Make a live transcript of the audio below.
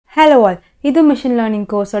Hello all, இது machine learning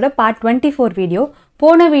course ஓட part 24 video.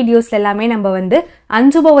 போன வீடியோஸ்ல எல்லாமே நம்ம வந்து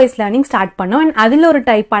unsupervised learning ஸ்டார்ட் பண்ணோம் and அதில் ஒரு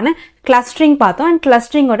டைப்பான clustering பார்த்தோம் and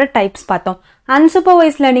clusteringோட டைப்ஸ் பார்த்தோம்.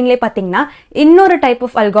 unsupervised learningலே பார்த்தீங்கன்னா இன்னொரு டைப்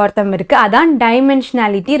ஆஃப் algorithm இருக்கு, அதான்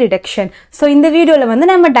dimensionality reduction. ஸோ இந்த வீடியோவில் வந்து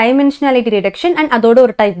நம்ம dimensionality reduction and அதோட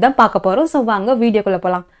ஒரு டைப் தான் பார்க்க போகிறோம். ஸோ வாங்க வீடியோக்குள்ளே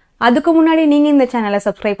போகலாம். அதுக்கு முன்னாடி நீங்கள் இந்த சேனலை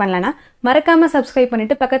சப்ஸ்கிரைப் பண்ணலன்னா மறக்காமல் சப்ஸ்கிரைப்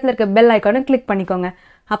பண்ணிட்டு பக்கத்தில் இருக்க பெல் ஐக்கானை கிளிக் பண்ணிக்கோங்க.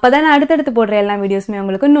 அப்பதான் நான் அடுத்தடுத்து போடுற எல்லா வீடியோஸுமே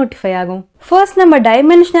உங்களுக்கு நோட்டிஃபை ஆகும். ஃபர்ஸ்ட் நம்ம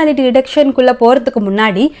டைமென்ஷனாலிட்டி ரிடக்ஷனுக்குள்ள போறதுக்கு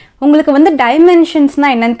முன்னாடி உங்களுக்கு வந்து டைமென்ஷன்ஸ்னா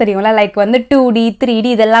என்னன்னு தெரியும்ல, லைக் வந்து 2D 3D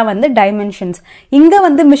இதெல்லாம் வந்து டைமென்ஷன்ஸ். இங்க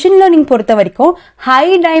வந்து மிஷின் லேர்னிங் பொறுத்த வரைக்கும் ஹை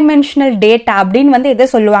டைமென்ஷனல் டேட்டா அப்படின்னு வந்து எதை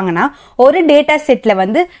சொல்லுவாங்கன்னா, ஒரு டேட்டா செட்ல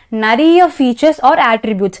வந்து நிறைய features R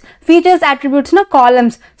attributes, features ஆட்ரிபியூட்ஸ்னா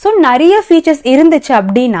columns, so நிறைய ஃபீச்சர்ஸ் இருந்துச்சு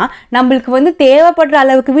அப்படின்னா நம்மளுக்கு வந்து தேவைப்படுற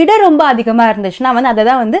அளவுக்கு விட ரொம்ப அதிகமா இருந்துச்சுன்னா வந்து அதை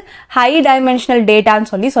தான் வந்து ஹை டைமென்ஷனல் டேட்டான்னு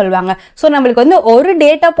சொல்லி சொல்லுவாங்க. ஸோ நம்மளுக்கு வந்து ஒரு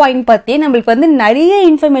டேட்டா பாயிண்ட் பத்தி நம்மளுக்கு வந்து நிறைய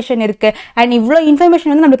இன்ஃபர்மேஷன் இருக்கு அண்ட் இவ்வளோ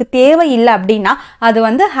இன்ஃபர்மேஷன் வந்து நம்மளுக்கு தேவை இல்லை அப்படின்னா அது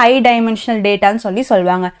வந்து ஹை டைமென்ஷனல் டேட்டான்னு சொல்லி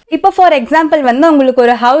சொல்லுவாங்க. இப்போ ஃபார் எக்ஸாம்பிள் வந்து உங்களுக்கு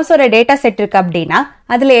ஒரு ஹவுஸோட டேட்டா செட் இருக்கு அப்படின்னா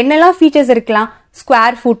அதுல என்னெல்லாம் ஃபீச்சர்ஸ் இருக்கலாம்,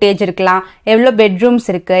 ஸ்கொயர் ஃபுட்டேஜ் இருக்கலாம், எவ்வளோ பெட்ரூம்ஸ்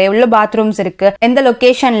இருக்கு, எவ்வளோ பாத்ரூம்ஸ் இருக்கு, எந்த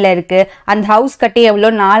லொகேஷன்ல இருக்கு, அந்த ஹவுஸ் கட்டி எவ்வளோ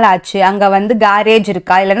நாள் ஆச்சு, அங்க வந்து கேரேஜ்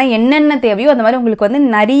இருக்கா, இல்லைன்னா என்னென்ன தேவையோ அந்த மாதிரி உங்களுக்கு வந்து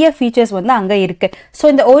நிறைய ஃபீச்சர்ஸ் வந்து அங்க இருக்கு. ஸோ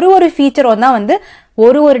இந்த ஒரு ஃபீச்சரும் தான் வந்து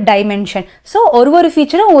ஒரு டைமென்ஷன். ஸோ ஒரு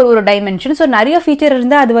ஃபீச்சரும் ஒரு டைமென்ஷன். ஸோ நிறைய ஃபீச்சர்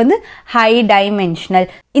இருந்தால் அது வந்து ஹை டைமென்ஷனல்.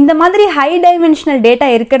 இந்த மாதிரி ஹை டைமென்ஷனல் டேட்டா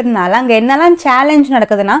இருக்கிறதுனால அங்கே என்னெல்லாம் சேலஞ்ச்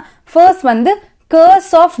நடக்குதுன்னா, ஃபர்ஸ்ட் வந்து curse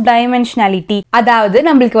of dimensionality, அதாவது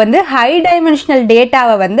நம்மளுக்கு வந்து ஹை டைமென்ஷனல்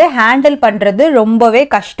டேட்டாவை வந்து ஹேண்டில் பண்றது ரொம்பவே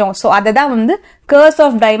கஷ்டம். ஸோ அதை தான் வந்து curse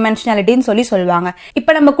of dimensionalityன்னு சொல்லி சொல்லுவாங்க.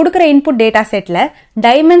 இப்போ நம்ம கொடுக்குற இன்புட் டேட்டா செட்ல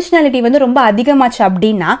டைமென்ஷனாலிட்டி வந்து ரொம்ப அதிகமாச்சு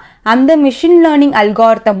அப்படின்னா அந்த மிஷின் லேர்னிங்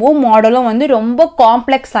அல்காரிதமும் மாடலும் வந்து ரொம்ப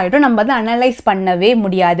காம்ப்ளெக்ஸ் ஆகிடும், நம்ம வந்து அனலைஸ் பண்ணவே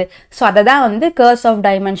முடியாது. ஸோ அதை தான் வந்து curse of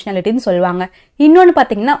dimensionalityன்னு சொல்லுவாங்க. இன்னொன்று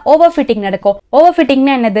பார்த்தீங்கன்னா ஓவர் ஃபிட்டிங் நடக்கும். ஓவர்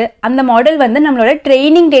ஃபிட்டிங்னா என்னது, அந்த மாடல் வந்து நம்மளோட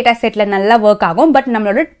ட்ரைனிங் டேட்டா செட்ல நல்லா ஒர்க் ஆகும், பட்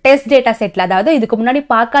நம்மளோட டெஸ்ட் டேட்டா செட்ல, அதாவது இதுக்கு முன்னாடி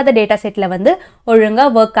பார்க்காத டேட்டா செட்ல வந்து ஒழுங்கா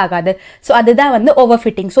ஒர்க் ஆகாது. ஸோ அதுதான் வந்து ஓவர்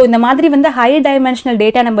ஃபிட்டிங். ஸோ இந்த மாதிரி வந்து ஹை டைமென்ஷனல்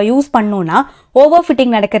டேட்டா நம்ம யூஸ் பண்ணோம்னா ஓவர்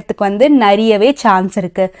ஃபிட்டிங் நடக்கிறதுக்கு வந்து நிறையவே சான்ஸ்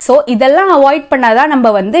இருக்கு. ஸோ இதெல்லாம் அவாய்ட் பண்ணாதான் நம்ம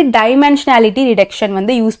வந்து டைமென்ஷனாலிட்டி ரிடக்ஷன்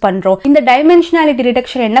வந்து யூஸ் பண்றோம். இந்த டைமென்ஷனாலிட்டி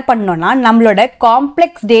ரிடக்ஷன் என்ன பண்ணோம்னா நம்மளோட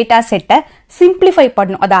காம்ப்ளெக்ஸ் டேட்டா செட்டை சிம்பிளிஃபை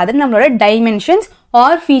பண்ணும், அதாவது நம்மளோட டைமென்ஷன்ஸ்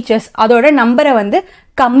ஆர் ஃபீச்சர்ஸ் அதோட நம்பரை வந்து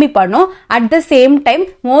கம்மி பண்ணும். At the same time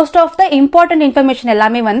most of the important information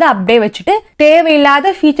எல்லாமே வந்து அப்படியே வச்சுட்டு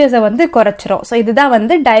தேவையில்லாத ஃபீச்சர்ஸை வந்து குறைச்சிரும். ஸோ இதுதான்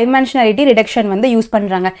வந்து டைமென்ஷனாலிட்டி ரிடக்ஷன் வந்து யூஸ்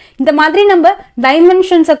பண்றாங்க. இந்த மாதிரி நம்ம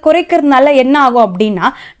டைமென்ஷன்ஸை குறைக்கிறதுனால என்ன ஆகும் அப்படின்னா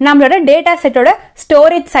நம்மளோட டேட்டா செட்டோட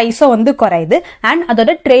ஸ்டோரேஜ் சைஸும் வந்து குறையுது அண்ட்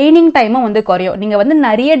அதோட ட்ரைனிங் டைமும் வந்து குறையும். நீங்க வந்து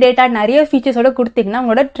நிறைய டேட்டா நிறைய ஃபீச்சர்ஸோட கொடுத்தீங்கன்னா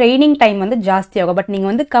உங்களோட ட்ரைனிங் டைம் வந்து ஜாஸ்தி ஆகும், பட் நீங்க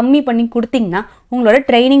வந்து கம்மி பண்ணி கொடுத்தீங்கன்னா உங்களோட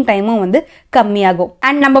ட்ரைனிங் டைமும் வந்து கம்மியாகும்.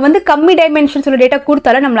 அண்ட் நம்ம வந்து கம்மி டைமென்ஷன்ஸோட டேட்டா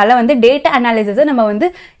கொடுத்தாலும் நம்மளால வந்து டேட்டா அனாலிசிஸ் நம்ம வந்து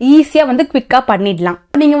ஈஸியா வந்து குவிக்கா பண்ணிடலாம்.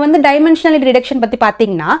 நீங்க வந்து டைமென்ஷனாலிட்டி ரிடக்ஷன் பத்தி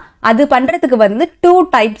பாத்தீங்கன்னா அது பண்றதுக்கு வந்து 2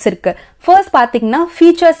 டைப்ஸ் இருக்கு. ஃபர்ஸ்ட் பாத்தீங்கன்னா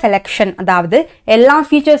ஃபீச்சர் செலக்ஷன், அதாவது எல்லா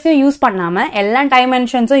ஃபீச்சர்ஸையும் யூஸ் பண்ணாம எல்லா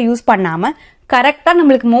டைமென்ஷன்ஸும் யூஸ் பண்ணாம கரெக்டா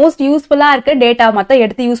நம்மளுக்கு மோஸ்ட் யூஸ்ஃபுல்லா இருக்க டேட்டா மொத்தம்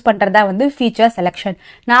எடுத்து யூஸ் பண்றதா வந்து ஃபீச்சர் செலக்ஷன்.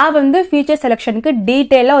 நான் வந்து ஃபீச்சர் செலக்ஷனுக்கு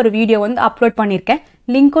டீட்டெயிலா ஒரு வீடியோ வந்து அப்லோட் பண்ணிருக்கேன்,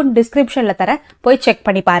 லிங்க் டிஸ்கிரிப்ஷன்ல தர, போய் செக்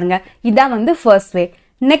பண்ணி பாருங்க. இதான் வந்து ஃபர்ஸ்ட் வே.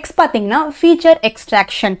 நெக்ஸ்ட் பாத்தீங்கன்னா ஃபீச்சர்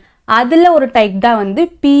எக்ஸ்ட்ராக்ஷன். அதுல ஒரு டைப் தான் வந்து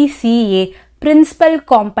PCA, principal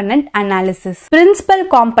component analysis. Principal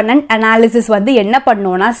component analysis வந்து என்ன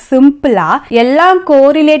பண்ணுவோம்னா சிம்பிளா எல்லா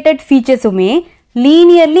கோரிலேட்டட் ஃபீச்சர்ஸுமே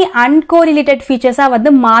லீனியர்லி அன்கோரிலேட்டட் ஃபீச்சர்ஸா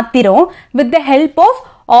வந்து மாத்திரும் with the help of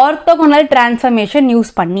orthogonal transformation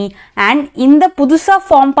use பண்ணி. அண்ட் இந்த புதுசா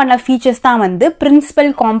ஃபார்ம் பண்ண ஃபீச்சர்ஸ் தான் வந்து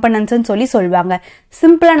பிரின்சிபல் காம்பனன்ட்ஸ் சொல்லி சொல்லுவாங்க.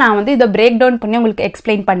 சிம்பிளா நான் வந்து இதை பிரேக் டவுன் பண்ணி உங்களுக்கு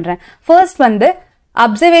எக்ஸ்பிளைன் பண்றேன். ஃபர்ஸ்ட் வந்து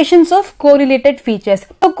observations of correlated features.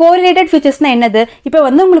 So correlated ஃபீச்சர்ஸ்னா என்னது, இப்போ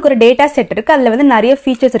வந்து உங்களுக்கு ஒரு டேட்டா செட் இருக்கு, அதுல வந்து நிறைய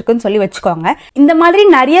ஃபீச்சர்ஸ் இருக்குன்னு சொல்லி வச்சுக்கோங்க. இந்த மாதிரி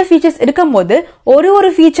நிறைய ஃபீச்சர்ஸ் இருக்கும்போது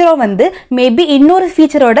ஒரு ஃபீச்சரும் வந்து மேபி இன்னொரு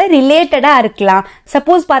ஃபீச்சரோட ரிலேட்டடா இருக்கலாம்.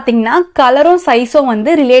 சப்போஸ் பாத்தீங்கன்னா கலரும் சைஸும்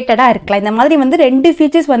வந்து ரிலேட்டடா இருக்கலாம். இந்த மாதிரி வந்து 2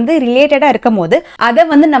 ஃபீச்சர்ஸ் வந்து ரிலேட்டடா இருக்கும் போது அதை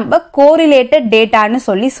வந்து நம்ம கோரிலேட்டட் டேட்டான்னு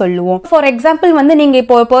சொல்லி சொல்லுவோம். ஃபார் எக்ஸாம்பிள் வந்து நீங்க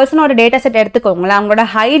இப்போ ஒரு பர்சனோட டேட்டா செட் எடுத்துக்கோங்களேன், அவங்களோட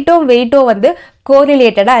ஹைட்டும் வெயிட்டும் வந்து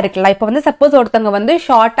கோரிலேட்டடா இருக்கலாம். இப்போ வந்து சப்போஸ் ஒருத்தவங்க வந்து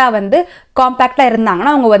ஷார்ட்டா வந்து காம்பாக்டா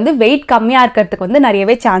இருந்தாங்கன்னா அவங்க வந்து வெயிட் கம்மியா இருக்கிறதுக்கு வந்து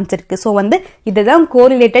நிறையவே சான்ஸ் இருக்கு. ஸோ வந்து இதுதான்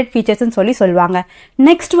கோரிலேட்டட் ஃபீச்சர்ஸ் சொல்லி சொல்லுவாங்க.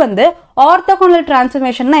 நெக்ஸ்ட் வந்து ஆர்த்தோகோனல்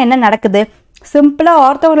டிரான்ஸ்ஃபர்மேஷன்னா என்ன நடக்குது, சிம்பிளா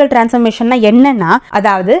ஆர்த்தோகோனல் டிரான்ஸ்ஃபர்மேஷன்னா என்னன்னா,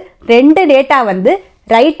 அதாவது 2 டேட்டா வந்து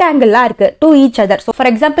ரைட் ஆங்கிளா இருக்கு to each other. So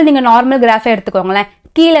for example நீங்க நார்மல் கிராஃபை எடுத்துக்கோங்களேன்,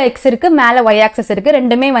 கீழே எக்ஸ் இருக்கு, மேலே ஒய் ஆக்சஸ் இருக்கு,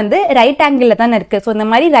 ரெண்டுமே வந்து ரைட் ஆங்கிள் தானே இருக்கு. ஸோ இந்த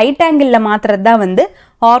மாதிரி ரைட் ஆங்கிள் மாத்துறது தான் வந்து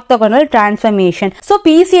ஆர்த்தோகனல் டிரான்ஸ்ஃபர்மேஷன். ஸோ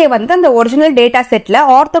PCA வந்து அந்த ஒரிஜினல் டேட்டா செட்ல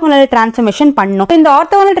ஆர்த்தோகனல் டிரான்ஸ்ஃபர்மேஷன் பண்ணும். இந்த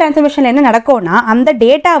ஆர்த்தோகனல் டிரான்ஸ்ஃபர்மேஷன் என்ன நடக்கும்னா அந்த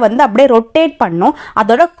டேட்டா வந்து அப்படியே ரொட்டேட் பண்ணும்.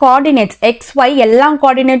 அதோட கோஆர்டினேட்ஸ் XY எல்லா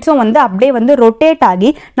கோஆர்டினேட்ஸும் வந்து அப்படியே வந்து ரொட்டேட்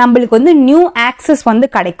ஆகி நம்மளுக்கு வந்து நியூ ஆக்சஸ் வந்து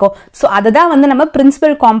கிடைக்கும். ஸோ அதுதான் வந்து நம்ம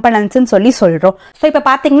பிரின்சிபல் காம்பனன்ட்ஸ் சொல்லி சொல்றோம். ஸோ இப்போ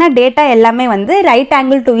பார்த்தீங்கன்னா டேட்டா எல்லாமே வந்து right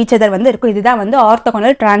angle to each other வந்து இருக்கும். இதுதான் வந்து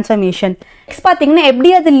ஆர்த்தோகனல் டிரான்ஸ்ஃபர்மேஷன். நெக்ஸ்ட் பார்த்தீங்கன்னா எப்படி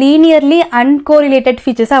அது லீனியர்லி அன்கோரிலேட்டட்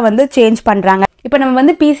ஃபீச்சர்ஸா வந்து சேஞ்ச் பண்றாங்க. இப்போ நம்ம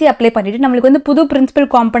வந்து PCA அப்ளை பண்ணிட்டு நம்மளுக்கு வந்து புது பிரின்சிபல்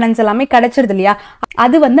காம்பனன்ட்ஸ் எல்லாமே கிடைச்சிருது இல்லையா,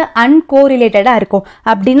 அது வந்து அன்கோரிலேட்டடா இருக்கும்.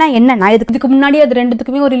 அப்படின்னா என்னன்னா இதுக்கு முன்னாடி அது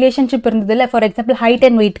ரெண்டுத்துக்குமே ஒரு ரிலேஷன்ஷிப் இருந்தது இல்லை. ஃபார் எக்ஸாம்பிள் ஹைட்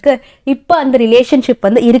அண்ட் வெயிட்க்கு இப்போ அந்த ரிலேஷன்ஷிப்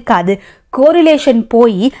வந்து இருக்காது. கோரிலேஷன்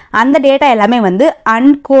போய் அந்த டேட்டா எல்லாமே வந்து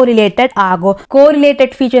அன்கோரிலேட்டட் ஆகும்.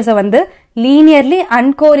 கோரிலேட்டட் ஃபீச்சர்ஸை வந்து லீனியர்லி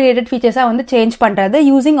அன்கோரிலேட்டட் ஃபீச்சர்ஸாக வந்து சேஞ்ச் பண்ணுறது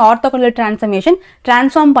யூசிங் ஆர்த்தோகனல் டிரான்ஸ்ஃபர்மேஷன்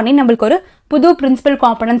ட்ரான்ஸ்ஃபார்ம் பண்ணி நம்மளுக்கு ஒரு புது பிரின்சிபல்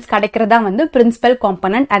காம்பனன்ட்ஸ் கிடைக்கிறதா வந்து principal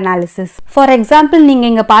component analysis. For example நீங்கள்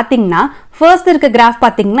இங்கே பார்த்தீங்கன்னா ஃபர்ஸ்ட் இருக்க கிராஃப்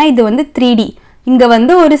பார்த்தீங்கன்னா இது வந்து 3D. இங்கே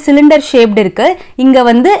வந்து ஒரு சிலிண்டர் ஷேப்டு இருக்கு, இங்கே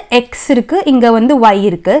வந்து X இருக்கு, இங்கே வந்து Y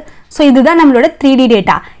இருக்கு. ஸோ இதுதான் நம்மளோட 3D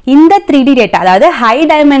டேட்டா. இந்த 3D டேட்டா அதாவது ஹை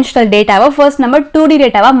டைமென்ஷனல் டேட்டாவை ஃபர்ஸ்ட் நம்ம 2D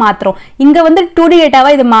டேட்டாவாக மாற்றுறோம். இங்கே வந்து 2D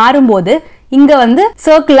டேட்டாவாக இது மாறும்போது இங்க வந்து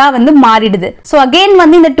சர்க்கிளா வந்து மாறிடுது. ஸோ அகெயின்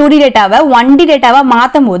வந்து இந்த 2D டேட்டாவை 1D டேட்டாவா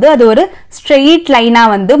மாற்றும் போது அது ஒரு ஸ்ட்ரெயிட் லைனா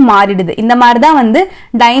வந்து மாறிடுது. இந்த மாதிரி தான் வந்து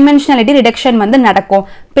டைமென்ஷனாலிட்டி ரிடக்ஷன் வந்து நடக்கும்.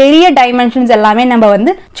 பெரிய டைமென்ஷன்ஸ் எல்லாமே நம்ம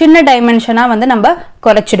வந்து சின்ன டைமென்ஷனா வந்து நம்ம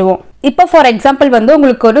குறைச்சிடுவோம். இப்போ ஃபார் எக்ஸாம்பிள் வந்து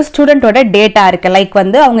உங்களுக்கு ஒரு ஸ்டூடெண்டோட டேட்டா இருக்கு. லைக்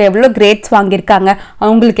வந்து அவங்க எவ்வளோ கிரேட்ஸ் வாங்கியிருக்காங்க,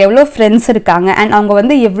 அவங்களுக்கு எவ்வளோ ஃப்ரெண்ட்ஸ் இருக்காங்க, அண்ட் அவங்க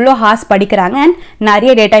வந்து எவ்வளோ ஹார்ஸ் படிக்கிறாங்க, அண்ட்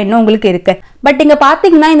நிறைய டேட்டா இன்னும் உங்களுக்கு இருக்கு. பட் இங்கே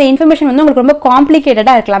பார்த்தீங்கன்னா இந்த இன்ஃபர்மேஷன் வந்து உங்களுக்கு ரொம்ப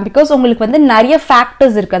காம்ப்ளிகேட்டடாக இருக்கலாம். பிகாஸ் உங்களுக்கு வந்து நிறைய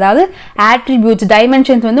ஃபேக்டர்ஸ் இருக்கு. அதாவது ஆட்ரிபியூட்ஸ்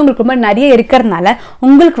டைமென்ஷன்ஸ் வந்து உங்களுக்கு ரொம்ப நிறைய இருக்கிறதுனால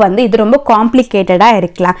உங்களுக்கு வந்து இது ரொம்ப காம்ப்ளிகேட்டடாக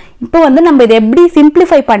இருக்கலாம். இப்போ வந்து நம்ம இதை எப்படி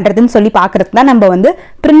சிம்பிளிஃபை பண்ணுறதுன்னு சொல்லி பார்க்கறதுக்கு தான் நம்ம வந்து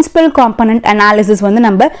பிரின்சிபல் காம்பனன்ட் அனாலிசிஸ் வந்து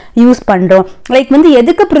நம்ம யூஸ் பண்ணுறோம். லைக் வந்து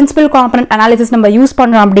எதுக்கு பிரின்சிபல் காம்பனன்ட் அனாலிசிஸ் நம்ம யூஸ்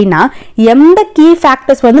பண்ணுறோம் அப்படின்னா எந்த கீ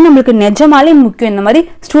ஃபேக்டர்ஸ் வந்து நம்மளுக்கு நிஜமாலே முக்கியம். இந்த மாதிரி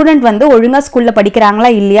ஸ்டூடெண்ட் வந்து ஒழுங்காக ஸ்கூலில்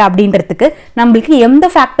படிக்கிறாங்களா இல்லையா அப்படின்றதுக்கு நம்மளுக்கு எந்த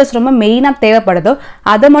ஃபேக்டர்ஸ் ரொம்ப மெயினாக தேவைப்படுதோ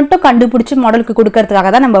அதை மட்டும் கண்டுபிடிச்சி மாடலுக்கு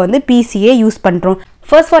கொடுக்கறதுக்காக தான் நம்ம வந்து PCA யூஸ் பண்ணுறோம்.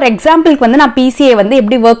 ஃபர்ஸ்ட் ஃபார் எக்ஸாம்பிளுக்கு வந்து நான் PCA வந்து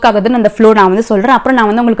எப்படி ஒர்க் ஆகுதுன்னு அந்த ஃப்ளோ நான் வந்து சொல்கிறேன். அப்புறம் நான்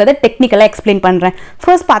வந்து உங்களுக்கு அதை டெக்னிக்கலாக எக்ஸ்பிளைன் பண்ணுறேன்.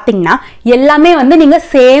 ஃபர்ஸ்ட் பார்த்தீங்கன்னா எல்லாமே வந்து நீங்கள்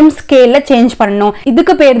சேம் ஸ்கேலில் சேஞ்ச் பண்ணணும்.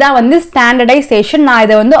 இதுக்கு பேர் தான் வந்து ஸ்டாண்டர்டைசேஷன். நான்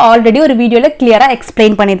இதை வந்து ஆல்ரெடி ஒரு வீடியோவில் கிளியராக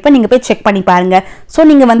எக்ஸ்பிளைன் பண்ணியிருப்பேன். நீங்கள் போய் செக் பண்ணி பாருங்க. ஸோ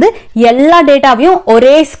நீங்கள் வந்து எல்லா டேட்டாவையும்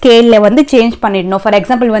ஒரே ஸ்கேலில் வந்து சேஞ்ச் பண்ணிடணும். ஃபார்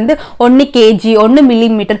எக்ஸாம்பிள் வந்து 1 kg, 1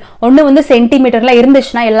 மில்லிமீட்டர், 1 வந்து சென்டிமீட்டர்லாம்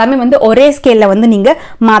இருந்துச்சுன்னா எல்லாமே வந்து ஒரே ஸ்கேலில் வந்து நீங்கள்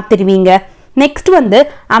மாற்றிடுவீங்க. நெக்ஸ்ட் வந்து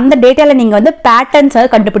அந்த டேட்டால நீங்க வந்து பேட்டர்ன்ஸை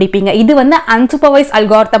கண்டுபிடிப்பீங்க. இது வந்து அன்சூப்பர்வைஸ்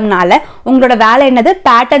அல்காரிதம்னால உங்களோட வேலை என்னது,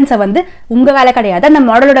 பேட்டர்ன்ஸை வந்து உங்க வேலை கிடையாது, அந்த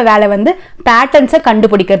மாடலோட வேலை வந்து பேட்டர்ன்ஸை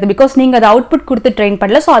கண்டுபிடிக்கிறது. பிகாஸ் நீங்க அதை அவுட்புட் கொடுத்து ட்ரெயின்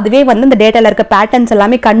பண்ணல. ஸோ அதுவே வந்து இந்த டேட்டால இருக்க பேட்டர்ன்ஸ்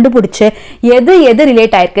எல்லாமே கண்டுபிடிச்சு எது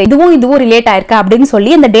ரிலேட் ஆயிருக்கு, இதுவும் ரிலேட் ஆயிருக்கு அப்படின்னு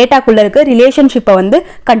சொல்லி இந்த டேட்டாக்குள்ள இருக்க ரிலேஷன்ஷிப்பை வந்து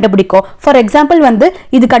கண்டுபிடிக்கும். ஃபார் எக்ஸாம்பிள் வந்து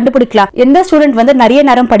இது கண்டுபிடிக்கலாம், எந்த ஸ்டூடெண்ட் வந்து நிறைய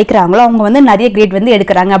நேரம் படிக்கிறாங்களோ அவங்க வந்து நிறைய கிரேட் வந்து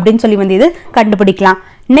எடுக்கிறாங்க அப்படின்னு சொல்லி வந்து இது கண்டுபிடிக்கலாம்.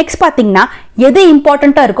 நெக்ஸ்ட் பாத்தீங்கன்னா எது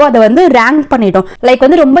இம்பார்ட்டண்டா இருக்கோ அதை வந்து ரேங்க் பண்ணிடும். லைக்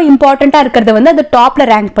வந்து ரொம்ப இம்பார்ட்டண்டா இருக்கிறத வந்து அது டாப்ல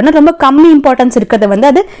ரேங்க் பண்ணும், ரொம்ப கம்மி இம்பார்ட்டன்ஸ் இருக்கிறத வந்து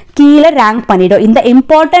அது கீழே ரேங்க் பண்ணிடும். இந்த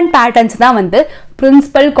இம்பார்ட்டன்ட் பேட்டர்ன்ஸ் தான் வந்து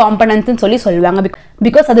பிரின்சிபல் காம்பனன்ட்ஸ் சொல்லி சொல்லுவாங்க.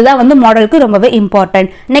 பிகாஸ் அதுதான் வந்து மாடலுக்கு ரொம்பவே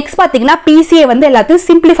இம்பார்ட்டன்ட். நெக்ஸ்ட் பாத்தீங்கன்னா PCA வந்து எல்லாத்தையும்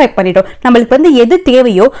சிம்பிளிஃபை பண்ணிடும். நம்மளுக்கு வந்து எது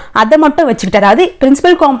தேவையோ அதை மட்டும் வச்சுக்கிட்டு, அதாவது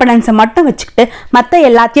பிரின்சிபல் காம்பனன்ட்ஸை மட்டும் வச்சுக்கிட்டு மற்ற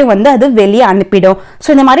எல்லாத்தையும் வந்து அது வெளியே அனுப்பிடும். ஸோ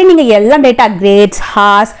இந்த மாதிரி நீங்க எல்லா டேட்டா கிரேட்ஸ்,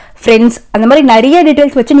 ஹார்ஸ், ஃப்ரெண்ட்ஸ் அந்த மாதிரி நிறைய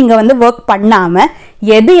டீடைல்ஸ் வச்சு நீங்க வந்து ஒர்க் பண்ணாம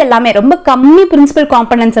எது எல்லாமே ரொம்ப கம்மி பிரின்சிபல்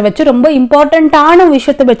காம்பனன்ட்ஸை வச்சு ரொம்ப இம்பார்ட்டன்டான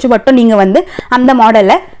விஷயத்தை வச்சு மட்டும் நீங்க வந்து அந்த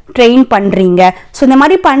மாடலை ட்ரெயின் பண்றீங்க. ஸோ இந்த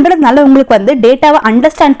மாதிரி பண்றதுனால உங்களுக்கு வந்து டேட்டாவை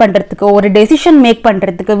அண்டர்ஸ்டாண்ட் பண்றதுக்கு, ஒரு டெசிஷன் மேக்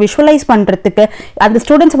பண்றதுக்கு, விஷுவலைஸ் பண்றதுக்கு, அந்த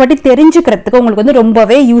ஸ்டூடெண்ட்ஸ் பற்றி தெரிஞ்சுக்கிறதுக்கு உங்களுக்கு வந்து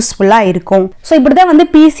ரொம்பவே யூஸ்ஃபுல்லா இருக்கும். ஸோ இப்படிதான் வந்து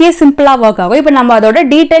PCA சிம்பிளா ஒர்க் ஆகும். இப்போ நம்ம அதோட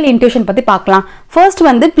டீடைல் இன்ட்யூஷன் பத்தி பார்க்கலாம். ஃபர்ஸ்ட்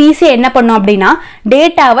வந்து PCA என்ன பண்ணும் அப்படின்னா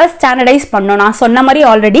டேட்டாவை ஸ்டாண்டர்டைஸ் பண்ணும். நான் சொன்ன மாதிரி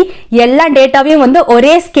ஆல்ரெடி எல்லா டேட்டாவையும் வந்து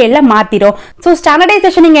ஒரே ஸ்கேல்ல மாத்திரும். ஸோ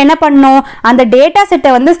ஸ்டாண்டர்டைசேஷன் நீங்க என்ன பண்ணும், அந்த டேட்டா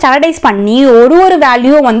செட்டை வந்து ஸ்டாண்டர்டைஸ் பண்ணி ஒரு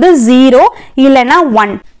வேல்யூவும் வந்து 0 இல்லைன்னா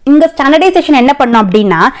 1. இந்த ஸ்டாண்டர்டைசேஷன் என்ன பண்ணும்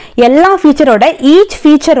அப்படின்னா எல்லா ஃபீச்சரோட ஈச்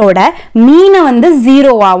ஃபீச்சரோட மீனை வந்து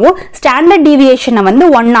 0ஆவும் ஸ்டாண்டர்ட் டீவியேஷனை வந்து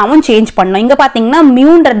 1ஆவும் சேஞ்ச் பண்ணும். இங்க பாத்தீங்கன்னா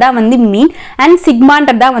மியூன்றதா வந்து மீன் அண்ட்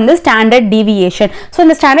சிக்மான்றதா வந்து ஸ்டாண்டர்ட் டீவியேஷன். ஸோ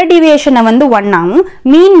இந்த ஸ்டாண்டர்ட் டீவியேஷனை வந்து 1ஆவும்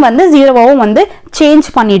மீன் வந்து 0ஆவும் வந்து சேஞ்ச்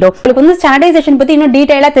பண்ணிடும். உங்களுக்கு வந்து ஸ்டாண்டர்டைசேஷன் பத்தி இன்னும்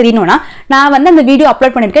டீடைலா தெரியணும்னா நான் வந்து அந்த வீடியோ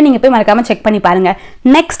அப்லோட் பண்ணிருக்கேன், நீங்க போய் மறக்காம செக் பண்ணி பாருங்க.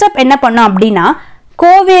 நெக்ஸ்ட் ஸ்டெப் என்ன பண்ணும் அப்படின்னா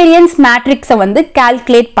கோவேரியன்ஸ் மேட்ரிக்ஸை வந்து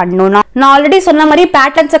கால்குலேட் பண்ணணும். நான் ஆல்ரெடி சொன்ன மாதிரி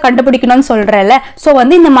பேட்டர்ன்ஸை கண்டுபிடிக்கணும்னு சொல்றேன்ல, ஸோ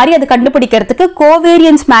வந்து இந்த மாதிரி அது கண்டுபிடிக்கிறதுக்கு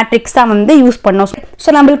கோவேரியன்ஸ் மேட்ரிக்ஸ் தான் வந்து யூஸ் பண்ணோம்.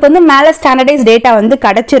 ஸோ நம்மளுக்கு வந்து மேலே ஸ்டாண்டர்டைஸ் டேட்டா வந்து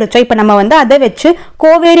கிடைச்சிருச்சோ, இப்போ நம்ம வந்து அதை வச்சு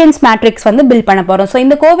கோவேரியன்ஸ் மேட்ரிக்ஸ் வந்து பில்ட் பண்ண போறோம். ஸோ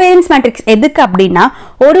இந்த கோவேரியன்ஸ் மேட்ரிக்ஸ் எதுக்கு அப்படின்னா,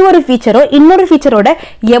 ஒரு ஃபீச்சரோ இன்னொரு ஃபீச்சரோட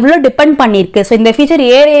எவ்வளோ டிபெண்ட் பண்ணிருக்கு, ஸோ இந்த ஃபீச்சர்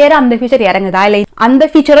ஏற அந்த ஃபீச்சர் இறங்குதா இல்லை அந்த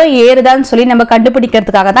ஃபீச்சரோ ஏறுதான்னு சொல்லி நம்ம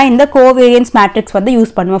கண்டுபிடிக்கிறதுக்காக தான் இந்த கோவேரியன்ஸ் மேட்ரிக்ஸ் வந்து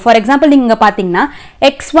யூஸ் பண்ணுவோம். ஃபார் எக்ஸாம்பிள் நீங்க பாத்தீங்கன்னா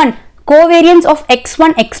x1 கோவேரியன்ஸ் ஆஃப்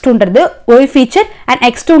x1 x2ன்றது ஒரு ஃபீச்சர் அண்ட்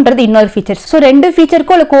x2ன்றது இன்னொரு ஃபீச்சர். ஸோ ரெண்டு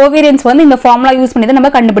ஃபீச்சருக்கும் உள்ள கோவேரியன்ஸ் வந்து இந்த ஃபார்முலா யூஸ் பண்ணி தான்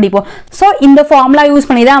நம்ம கண்டுபிடிப்போம். ஸோ இந்த ஃபார்முலா யூஸ்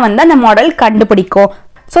பண்ணி தான் வந்து அந்த மாடல் கண்டுபிடிக்கும்.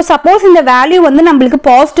 ஸோ சப்போஸ் இந்த வேல்யூ வந்து நம்மளுக்கு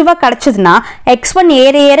பாசிட்டிவாக கிடைச்சதுன்னா x1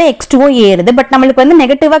 ஏற x2 ஏறுது. பட் நம்மளுக்கு வந்து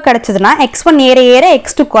நெகட்டிவாக கிடைச்சதுன்னா x1 ஏற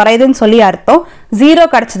x2 குறையுதுன்னு சொல்லி அர்த்தம். 0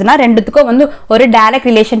 கிடைச்சதுன்னா ரெண்டுத்துக்கும் வந்து ஒரு டைரக்ட்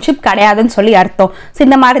ரிலேஷன்ஷிப் கிடையாதுன்னு சொல்லி அர்த்தம். ஸோ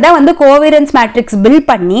இந்த மாதிரி தான் வந்து கோவேரியன்ஸ் மேட்ரிக்ஸ் பில்ட்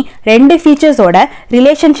பண்ணி ரெண்டு ஃபீச்சர்ஸோட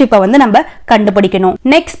ரிலேஷன்ஷிப்பை வந்து நம்ம கண்டுபிடிக்கணும்.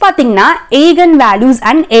 நெக்ஸ்ட் பார்த்தீங்கன்னா ஈகன் வேல்யூஸ்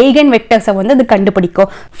அண்ட் ஈகன் வெக்டர்ஸை வந்து அது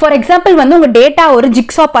கண்டுபிடிக்கும். ஃபார் எக்ஸாம்பிள் வந்து உங்க டேட்டா ஒரு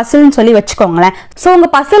ஜிக்ஸா பசில்னு சொல்லி வச்சுக்கோங்களேன். ஸோ உங்க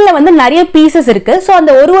பசில்ல வந்து நிறைய பீசஸ் இருக்கு. ஸோ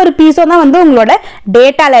அந்த ஒரு பீஸும் தான் வந்து உங்களோட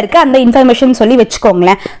டேட்டால இருக்கு அந்த இன்ஃபர்மேஷன் சொல்லி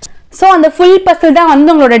வச்சுக்கோங்களேன். ஸோ அந்த ஃபுல் பசில் தான்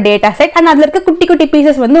வந்து உங்களோட டேட்டா செட் அண்ட் அதில் இருக்க குட்டி குட்டி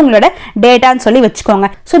பீசஸ் வந்து உங்களோட டேட்டான்னு சொல்லி வச்சுக்கோங்க.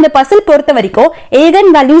 ஸோ இந்த பசில் பொறுத்த வரைக்கும்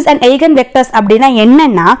eigen values and eigen vectors அப்படின்னா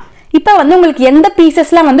என்னன்னா, இப்போ வந்து உங்களுக்கு எந்த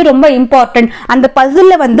பீசஸ்லாம் வந்து ரொம்ப இம்பார்ட்டன்ட் அந்த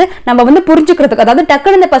பசில்ல வந்து நம்ம வந்து புரிஞ்சுக்கிறதுக்கு, அதாவது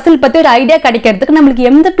டக்குனு இந்த பசில் பத்தி ஒரு ஐடியா கிடைக்கிறதுக்கு நம்மளுக்கு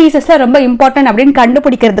எந்த பீசஸ்லாம் ரொம்ப இம்பார்ட்டன்ட் அப்படின்னு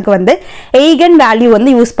கண்டுபிடிக்கிறதுக்கு வந்து ஈகன் வேல்யூ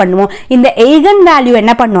வந்து யூஸ் பண்ணுவோம். இந்த ஈகன் வேல்யூ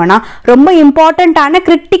என்ன பண்ணுவோம்னா, ரொம்ப இம்பார்ட்டன்டான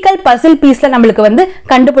கிரிட்டிக்கல் பசில் பீஸ்ல நம்மளுக்கு வந்து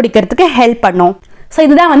கண்டுபிடிக்கிறதுக்கு ஹெல்ப் பண்ணும். ஸோ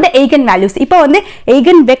இதுதான் வந்து ஈகன் வேல்யூஸ். இப்போ வந்து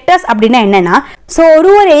ஈகன் வெக்டர்ஸ் அப்படின்னா என்னன்னா, ஸோ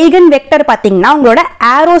ஒரு ஈகன் வெக்டர் பார்த்தீங்கன்னா உங்களோட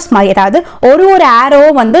ஆரோஸ் மாதிரி, அதாவது ஒரு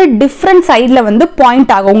ஆரோவும் வந்து டிஃப்ரெண்ட் சைடில் வந்து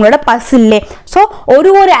பாயிண்ட் ஆகும் உங்களோட பசில்லே. ஸோ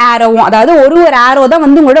ஒரு ஆரோவும், அதாவது ஒரு ஆரோ தான்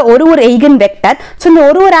வந்து உங்களோட ஒரு ஈகன் வெக்டர். ஸோ இந்த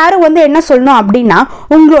ஒரு ஆரோ வந்து என்ன சொல்லணும் அப்படின்னா,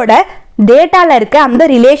 உங்களோட டேட்டால இருக்க அந்த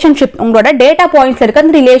ரிலேஷன்ஷிப், உங்களோட டேட்டா பாயிண்ட்ஸ்ல இருக்க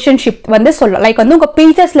அந்த ரிலேஷன்ஷிப் வந்து சொல்லலாம். லைக் வந்து உங்க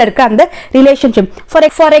பீசஸ்ல இருக்க அந்த ரிலேஷன்ஷிப்.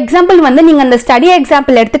 ஃபார் எக்ஸாம்பிள் வந்து நீங்க அந்த ஸ்டடி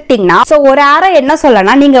எக்ஸாம்பிள் எடுத்துக்கிட்டீங்கன்னா, ஸோ ஒரு ஆரோ என்ன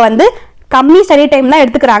சொல்லலாம், நீங்க வந்து கம்மி ஸ்டடி டைம் தான்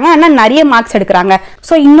எடுத்துக்கிறாங்க ஆனால் நிறைய மார்க்ஸ் எடுக்கிறாங்க.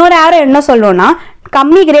 ஸோ இன்னொரு ஆரோ என்ன சொல்லணும்னா,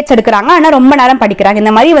 கம்மி கிரேட்ஸ் எடுக்கிறாங்க ஆனால் ரொம்ப நேரம் படிக்கிறாங்க.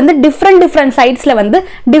 இந்த மாதிரி வந்து டிஃப்ரெண்ட் சைட்ஸ்ல வந்து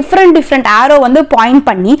டிஃப்ரெண்ட் ஆரோ வந்து பாயிண்ட்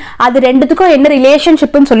பண்ணி அது ரெண்டுத்துக்கும் என்ன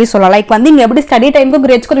ரிலேஷன்ஷிப்னு சொல்லி சொல்லலாம். லைக் வந்து இங்க எப்படி ஸ்டடி டைமுக்கும்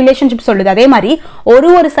கிரேட்ஸ்க்கும் ரிலேஷன்ஷிப் சொல்லுது, அதே மாதிரி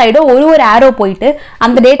ஒரு சைடோ ஒரு ஆரோ போயிட்டு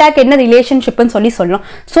அந்த டேட்டாக்கு என்ன ரிலேஷன்ஷிப்னு சொல்லி சொல்லணும்.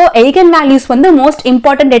 ஸோ ஈகன் வேல்யூஸ் வந்து மோஸ்ட்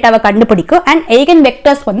இம்பார்ட்டன்ட் டேட்டாவை கண்டுபிடிக்கும் அண்ட் ஈகன்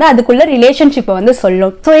வெக்டர்ஸ் வந்து அதுக்குள்ள ரிலேஷன்ஷிப்பை வந்து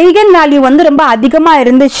சொல்லும். ஸோ ஈகன் வேல்யூ வந்து ரொம்ப அதிகமா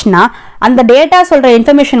இருந்துச்சுன்னா அந்த டேட்டா சொல்ற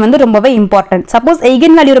இன்ஃபர்மேஷன் வந்து ரொம்பவே இம்பார்ட்டன்ட். சப்போஸ்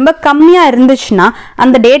ஈகன் வேல்யூ ரொம்ப கம்மியா இருந்துச்சுன்னா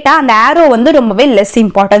அந்த டேட்டா அந்த ஆரோ வந்து ரொம்பவே லெஸ்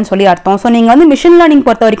இம்பார்ட்டன்ட் சொல்லி அர்த்தம். ஸோ நீங்க வந்து மிஷின் லேர்னிங்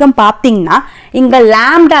பொறுத்த வரைக்கும் பார்த்தீங்கன்னா இங்க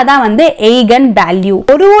லாம்டா தான் வந்து ஈகன் வேல்யூ.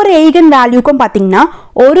 ஒரு ஈகன் வேல்யூக்கும் பார்த்தீங்கன்னா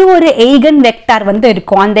ஒரு ஈகன் வெக்டார் வந்து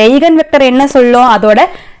இருக்கும். அந்த ஈகன் வெக்டர் என்ன சொல்லும், அதோட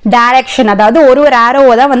டைரக்ஷன், அதாவது ஒரு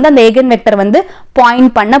ஆரோவை தான் வந்து அந்த ஈகன் வெக்டர் வந்து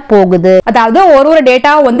பாயிண்ட் பண்ண போகுது. அதாவது ஒரு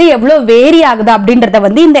டேட்டா வந்து எவ்வளவு வேரி ஆகுது அப்படின்றத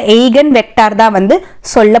வந்து இந்த ஈகன் வெக்டார் தான் வந்து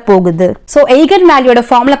சொல்ல போகுது. ஸோ ஈகன் வேல்யூட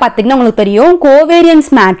ஃபார்முலா பார்த்தீங்கன்னா உங்களுக்கு தெரியும்,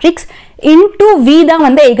 கோவேரியன்ஸ் மேட்ரிக்ஸ் into v தான்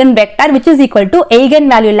வந்து eigen vector which is equal to eigen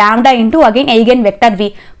value lambda into again eigen vector v.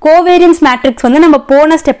 covariance matrix வந்து நம்ம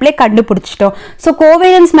போன ஸ்டெப்ல கண்டுபிடிச்சிட்டோம். சோ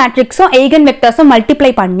covariance matrixம் eigen vectorsம்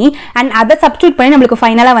மல்டிப்ளை பண்ணி and அதை சப்ஸ்டிட்யூட் பண்ணி நமக்கு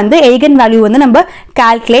ஃபைனலா வந்து eigen value வந்து நம்ம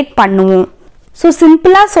கால்குலேட் பண்ணுவோம். சோ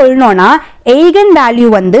சிம்பிளா சொல்லணும்னா eigen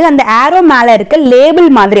value வந்து அந்த arrow மேல இருக்க லேபிள்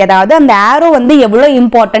மாதிரி, அதாவது அந்த arrow வந்து எவ்வளவு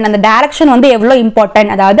இம்பார்ட்டன்ட், அந்த டைரக்ஷன் வந்து எவ்வளவு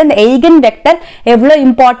இம்பார்ட்டன்ட், அதாவது அந்த eigen vector எவ்வளவு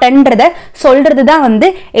இம்பார்ட்டன்ட்ன்றத சொல்றது தான் வந்து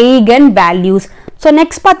eigen values. சோ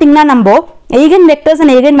நெக்ஸ்ட் பாத்தீங்கன்னா நம்ம eigen vectors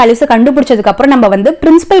and eigen values கண்டுபிடிச்சதுக்கு அப்புறம் நம்ம வந்து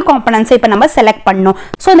பிரின்சிபல் காம்போனன்ட்ஸ் இப்ப நம்ம செலக்ட் பண்ணோம்.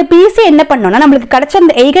 சோ அந்த PCA என்ன பண்ணோம்னா நமக்கு கிடைச்ச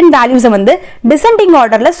அந்த eigen values வந்து டிசெண்டிங்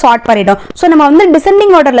ஆர்டர்ல சார்ட் பண்ணிட்டோம். சோ நம்ம வந்து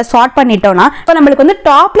டிசெண்டிங் ஆர்டர்ல சார்ட் பண்ணிட்டோம்னா நமக்கு வந்து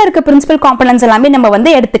டாப்ல இருக்க பிரின்சிபல் காம்போனன்ட்ஸ் எல்லாமே நம்ம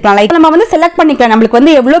வந்து எடுத்துக்கலாம். லைக் நம்ம வந்து செலக்ட் பண்ணிக்கலாம் நமக்கு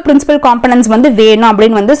வந்து எவ்வளவு பிரின்சிபல் காம்போனன்ட்ஸ் வந்து வேணும்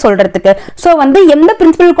அப்படின்னு வந்து சொல்றதுக்கு. சோ வந்து எந்த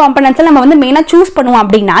பிரின்சிபல் காம்போனன்ட்ஸ் நம்ம வந்து மெயினா சூஸ் பண்ணுவோம்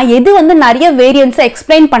அப்படின்னா எது வந்து நிறைய வேரியன்ஸ்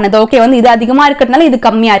எக்ஸ்பிளைன் பண்ணுது. ஓகே வந்து இது அதிகமா இருக்கிறதுனால இது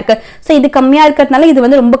கம்மியா இருக்கு, சோ இது கம்மியா இருக்கிறதுனால இது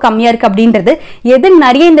வந்து ரொம்ப கம்மியா இருக்கு அப்படின்றது எது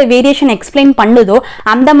நிறைய இந்த வேரியேஷன் எக்ஸ்பிளைன் பண்ணுதோ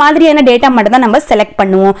அந்த மாதிரியான டேட்டா மட்டும் தான் நம்ம செலக்ட்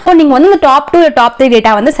பண்ணுவோம். சோ நீங்க வந்து இந்த டாப் 2 டாப் 3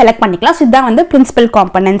 டேட்டா வந்து செலக்ட் பண்ணிக்கலாம். சோ இதுதான் வந்து பிரின்சிபல்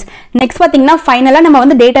காம்போனன்ட்ஸ். நெக்ஸ்ட் பாத்தீங்கன்னா ஃபைனலா நம்ம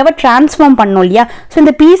வந்து டேட்டாவை ட்ரான்ஸ்ஃபார்ம் பண்ணோம் இல்லையா. சோ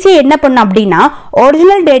இந்த PCA என்ன பண்ணும் அப்படின்னா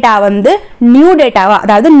ஒரிஜினல் டேட்டா வந்து நியூ டேட்டாவா,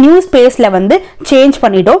 அதாவது நியூ ஸ்பேஸ்ல வந்து சேஞ்ச்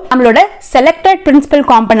பண்ணிடும் நம்மளோட செலக்டட் பிரின்சிபல்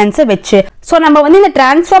காம்போனன்ட்ஸ் வச்சு. சோ நம்ம வந்து இந்த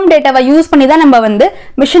ட்ரான்ஸ்ஃபார்ம் டேட்டாவை யூஸ் பண்ணி தான் நம்ம வந்து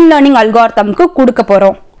மிஷின் லேர்னிங் அல்காரிதம்க்கு கொடுக்க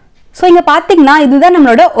போறோம். ஸோ இங்கே பார்த்தீங்கன்னா இதுதான்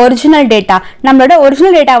நம்மளோட ஒரிஜினல் டேட்டா. நம்மளோட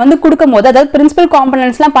ஒரிஜினல் டேட்டா வந்து கொடுக்கும் போது, அதாவது பிரின்சிபல்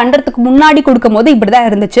காம்பனன்ட்ஸ்லாம் பண்ணுறதுக்கு முன்னாடி கொடுக்கும் போது இப்படி தான்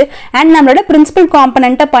இருந்துச்சு. அண்ட் நம்மளோட பிரின்சிபல்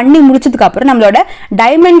காம்பனண்ட்டை பண்ணி முடிச்சதுக்கு அப்புறம் நம்மளோட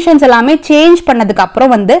டைமென்ஷன்ஸ் எல்லாமே சேஞ்ச் பண்ணதுக்கு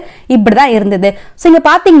அப்புறம் வந்து இப்படி தான் இருந்தது. ஸோ இங்கே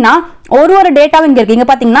பார்த்தீங்கன்னா ஒரு டேட்டாவும் இங்கே இருக்கு. இங்கே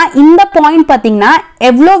பார்த்தீங்கன்னா இந்த பாயிண்ட் பார்த்தீங்கன்னா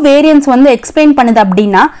எவ்வளோ வேரியன்ஸ் வந்து எக்ஸ்பிளைன் பண்ணுது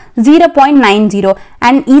அப்படின்னா 0.90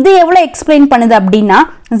 அண்ட் இது எவ்வளோ எக்ஸ்பிளைன் பண்ணுது அப்படின்னா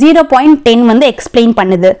 0.10 வந்து எக்ஸ்பிளைன்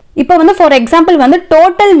பண்ணுது. இப்போ வந்து ஃபார் எக்ஸாம்பிள் வந்து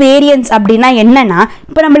டோட்டல் வேரியன்ஸ் அப்படின்னா என்னன்னா,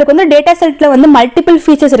 இப்போ நம்மளுக்கு வந்து டேட்டா செட்ல வந்து மல்டிபிள்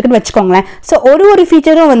ஃபீச்சர்ஸ் இருக்குன்னு வச்சுக்கோங்களேன். ஸோ ஒரு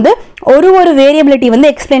ஃபீச்சரும் வந்து ஒரு வேரியபிலிட்டி வந்து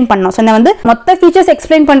எக்ஸ்பிளைன் பண்ணணும். ஸோ இந்த வந்து மொத்த ஃபீச்சர்ஸ்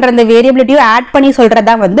எக்ஸ்பிளைன் பண்ற அந்த வேரியபிலிட்டியும் ஆட் பண்ணி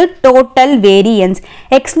சொல்றதா வந்து total variance.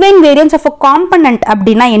 Explain variance of a component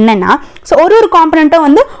அப்படின்னா என்னன்னா, ஸோ ஒரு காம்பனண்ட்டும்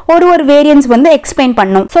வந்து ஒரு வேரியன்ஸ் வந்து எக்ஸ்பிளைன்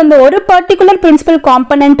பண்ணும். ஸோ இந்த ஒரு பர்டிகுலர் பிரின்சிபல்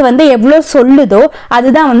காம்பனன்ட் வந்து எவ்வளோ சொல்லுதோ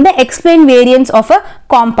அதுதான் வந்து explain variance of a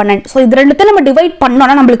component. So இது ரெண்டுத்தையும் நம்ம டிவைட்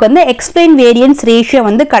பண்ணோம்னா நம்மளுக்கு வந்து எக்ஸ்பிளைன் வேரியன்ஸ் ரேஷியோ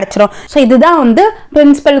வந்து கிடைச்சிரும். ஸோ இதுதான் வந்து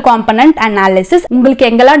பிரின்சிபல் காம்பனன்ட் அனாலிசிஸ். உங்களுக்கு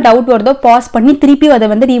எங்கெல்லாம் டவுட் வருதோ பாஸ் பண்ணி திருப்பி அதை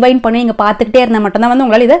வந்து ரிவைண்ட் பண்ணி நீங்க பார்த்துக்கிட்டே இருந்தால் மட்டும்தான் வந்து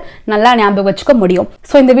உங்களால் இதை நல்லா ஞாபகம் வச்சுக்க முடியும்.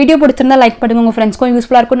 ஸோ இந்த வீடியோ பிடிச்சிருந்தா லைக் பண்ணுங்க, உங்க ஃப்ரெண்ட்ஸ்க்கும்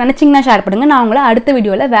யூஸ்ஃபுல்லாக இருக்கும்னு நினைச்சீங்கன்னா ஷேர் பண்ணுங்க. நான் உங்களை அடுத்த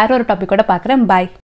வீடியோவில் வேற ஒரு டாபிக்கோட பார்க்குறேன். பாய்.